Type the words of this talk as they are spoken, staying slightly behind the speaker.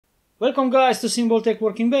Welcome guys to Symbol Tech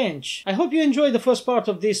Working Bench. I hope you enjoyed the first part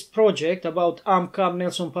of this project about amp cam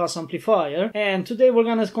Nelson Pass amplifier, and today we're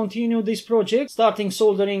gonna continue this project, starting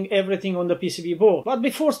soldering everything on the PCB board. But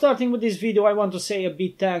before starting with this video, I want to say a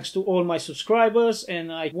big thanks to all my subscribers,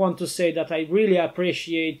 and I want to say that I really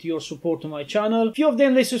appreciate your support to my channel. Few of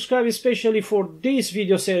them they subscribe especially for this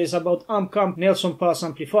video series about amp cam Nelson Pass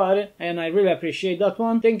amplifier, and I really appreciate that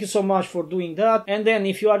one. Thank you so much for doing that. And then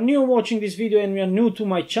if you are new watching this video and you are new to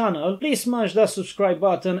my channel, please smash that subscribe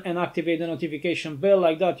button and activate the notification bell,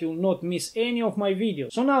 like that you'll not miss any of my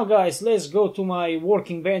videos. So now guys, let's go to my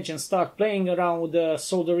working bench and start playing around with the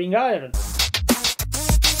soldering iron.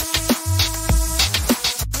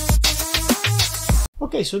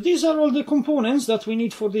 Okay, so these are all the components that we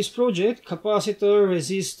need for this project: capacitor,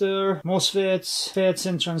 resistor, MOSFETs, FETs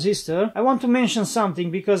and transistor. I want to mention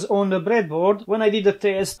something because on the breadboard, when I did the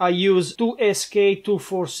test, I used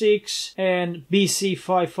 2SK246 and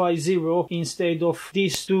BC550 instead of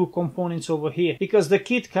these two components over here, because the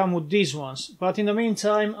kit come with these ones. But in the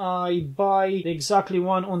meantime, I buy the exactly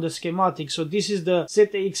one on the schematic. So this is the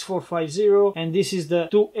ZX450 and this is the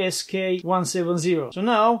 2SK170. So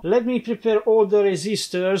now, let me prepare all the resistors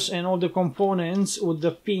and all the components with the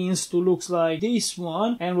pins to look like this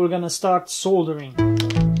one, and we're gonna start soldering.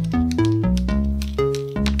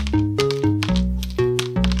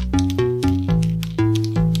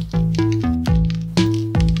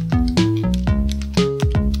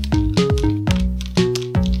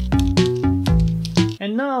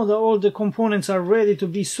 And now that all the components are ready to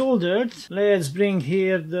be soldered, let's bring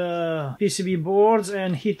here the PCB boards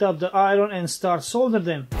and heat up the iron and start solder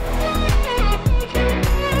them.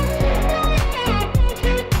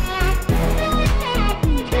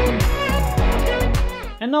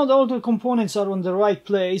 And now that all the components are on the right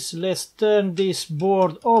place, let's turn this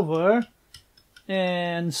board over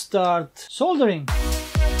and start soldering.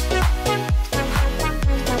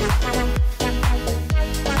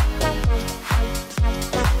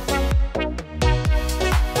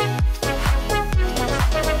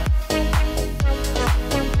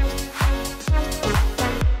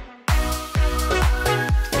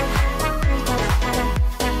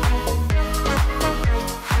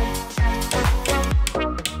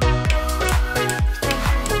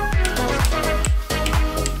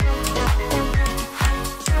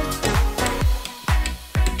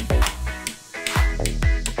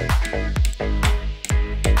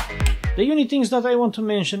 The only things that I want to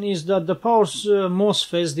mention is that the power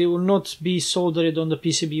MOSFETs, they will not be soldered on the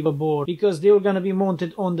PCB board because they are going to be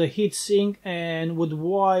mounted on the heatsink, and with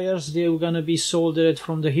wires they are going to be soldered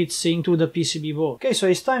from the heatsink to the PCB board. Okay, so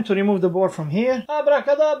it's time to remove the board from here.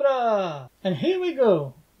 Abracadabra! And here we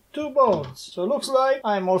go. Two boards. So it looks like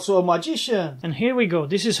I'm also a magician. And here we go.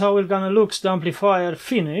 This is how it's gonna look, the amplifier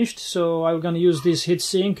finished. So I'm gonna use this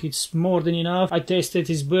heatsink. It's more than enough. I tested,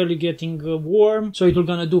 it's barely getting warm. So it will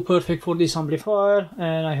gonna do perfect for this amplifier.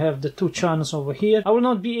 And I have the two channels over here. I will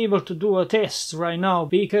not be able to do a test right now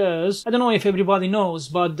because I don't know if everybody knows,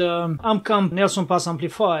 but the amp cam Nelson Pass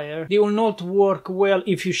amplifier, they will not work well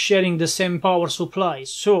if you're sharing the same power supply.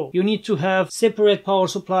 So you need to have separate power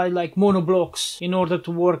supply like monoblocks in order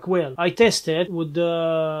to work well. I tested with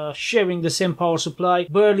sharing the same power supply,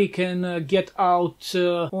 barely can get out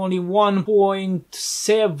only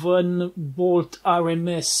 1.7 volt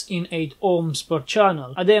RMS in 8 ohms per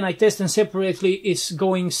channel. And then I tested separately, it's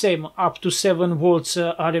going same up to 7 volts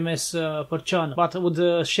RMS per channel. But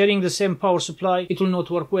with sharing the same power supply, it will not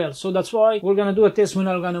work well. So that's why we're gonna do a test when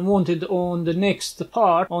I'm gonna mount it on the next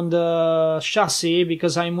part on the chassis,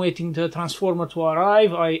 because I'm waiting the transformer to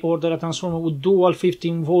arrive. I ordered a transformer with dual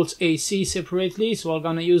 15 volts AC separately, so I'm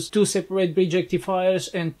gonna use 2 separate bridge rectifiers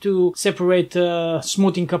and 2 separate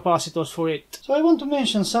smoothing capacitors for it. So I want to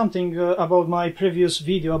mention something about my previous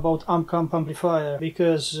video about amp cam amplifier,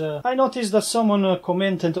 because I noticed that someone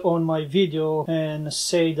commented on my video and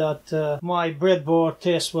say that my breadboard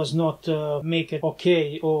test was not make it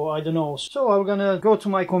okay, or I don't know. So I'm gonna go to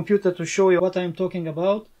my computer to show you what I'm talking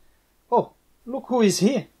about. Oh, look who is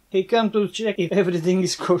here. He came to check if everything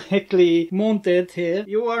is correctly mounted here.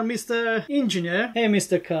 You are Mr. Engineer. Hey,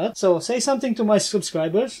 Mr. Cut. So say something to my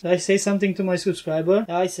subscribers. I say something to my subscriber.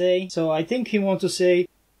 I say. So I think he wants to say,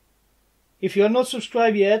 If you are not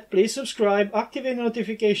subscribed yet, please subscribe, activate the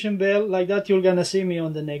notification bell, like that you're gonna see me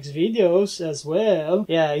on the next videos as well.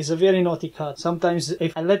 Yeah, he's a very naughty cat. Sometimes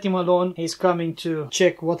if I let him alone, he's coming to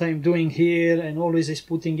check what I'm doing here and always is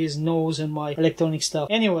putting his nose in my electronic stuff.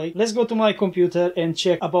 Anyway, let's go to my computer and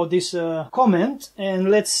check about this comment, and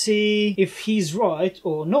let's see if he's right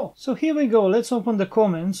or not. So here we go. Let's open the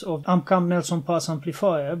comments of Amcamp Nelson Pass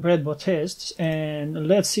amplifier breadboard tests, and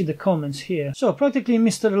let's see the comments here. So practically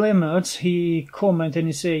Mr. Lemmertz, he comment and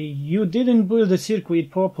he say, you didn't build the circuit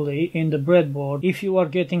properly in the breadboard if you are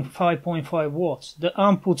getting 5.5 watts. The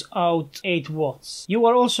amp puts out 8 watts. You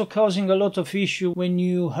are also causing a lot of issue when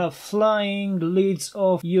you have flying leads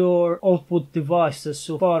of your output devices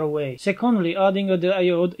so far away. Secondly, adding a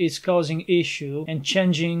diode is causing issue, and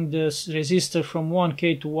changing the resistor from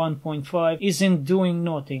 1K to 1.5 isn't doing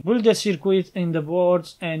nothing. Build the circuit in the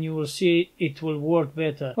boards and you will see it will work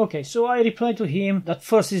better. Okay, so I replied to him that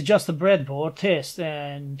first is just a breadboard test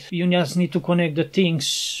and you just need to connect the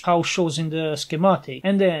things how shows in the schematic.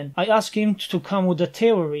 And then I asked him to come with a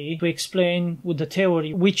theory to explain with the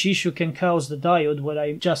theory which issue can cause the diode where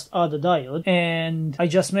I just add the diode. And I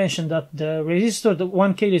just mentioned that the resistor, the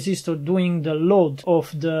 1K resistor doing the load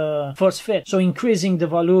of the first FET. So increasing the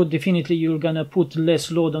value, definitely you're gonna put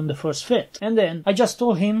less load on the first FET. And then I just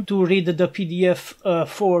told him to read the PDF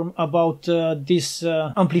form about this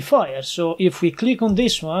amplifier. So if we click on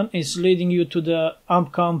this one, it's leading you to the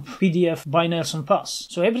Amcamp PDF by Nelson Pass.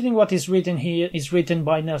 So everything what is written here is written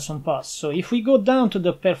by Nelson Pass. So if we go down to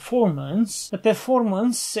the performance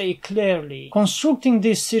say clearly, constructing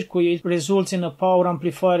this circuit results in a power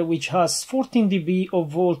amplifier which has 14 dB of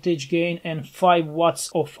voltage gain and 5 watts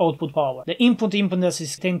of output power. The input impedance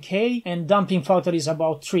is 10K and damping factor is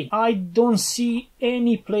about 3. I don't see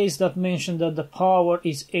any place that mentioned that the power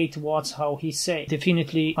is 8 watts, how he said.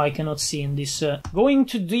 Definitely I cannot see in this. Going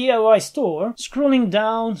to DIY store, scrolling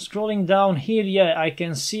down here, yeah, I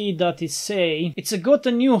can see that it's saying it's got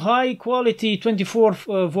a new high quality 24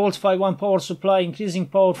 volts 5-1 power supply, increasing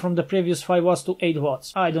power from the previous 5 watts to 8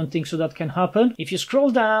 watts. I don't think so that can happen. If you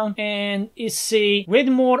scroll down and it's a read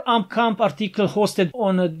more Amcamp article hosted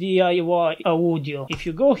on a DIY audio. If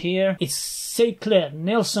you go here, it's say clear,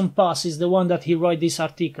 Nelson Pass is the one that he wrote this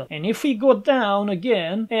article. And if we go down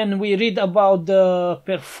again and we read about the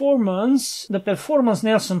performance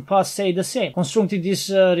Nelson Pass say the same. Constructed this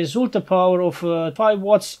result a power of 5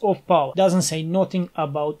 watts of power. Doesn't say nothing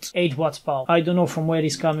about 8 watts power. I don't know from where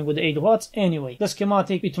he's coming with 8 watts. Anyway, the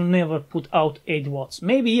schematic, it will never put out 8 watts.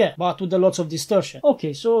 Maybe yeah, but with a lots of distortion.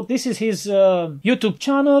 Okay, so this is his YouTube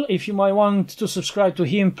channel. If you might want to subscribe to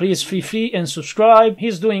him, please feel free and subscribe.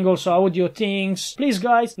 He's doing also audio things. Please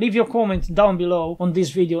guys, leave your comment down below on this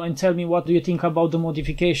video and tell me what do you think about the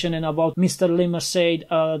modification and about Mr. Limmer said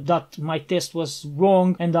that my test was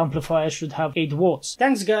wrong and the amplifier should have 8 watts.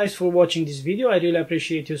 Thanks guys for watching this video. I really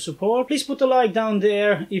appreciate your support. Please put a like down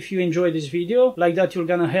there if you enjoyed this video. Like that you're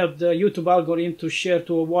gonna help the YouTube algorithm to share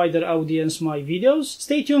to a wider audience my videos.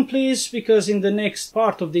 Stay tuned please, because in the next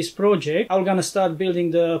part of this project I'm gonna start building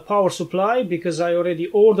the power supply, because I already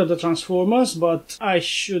ordered the transformers but I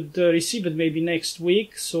should receive it maybe next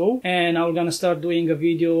week, and I'm gonna start doing a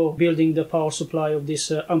video building the power supply of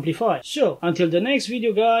this amplifier. So until the next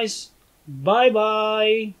video guys, bye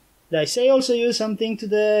bye. Did I say also you something to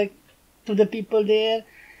the people there?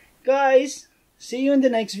 Guys, see you in the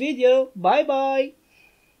next video. Bye bye.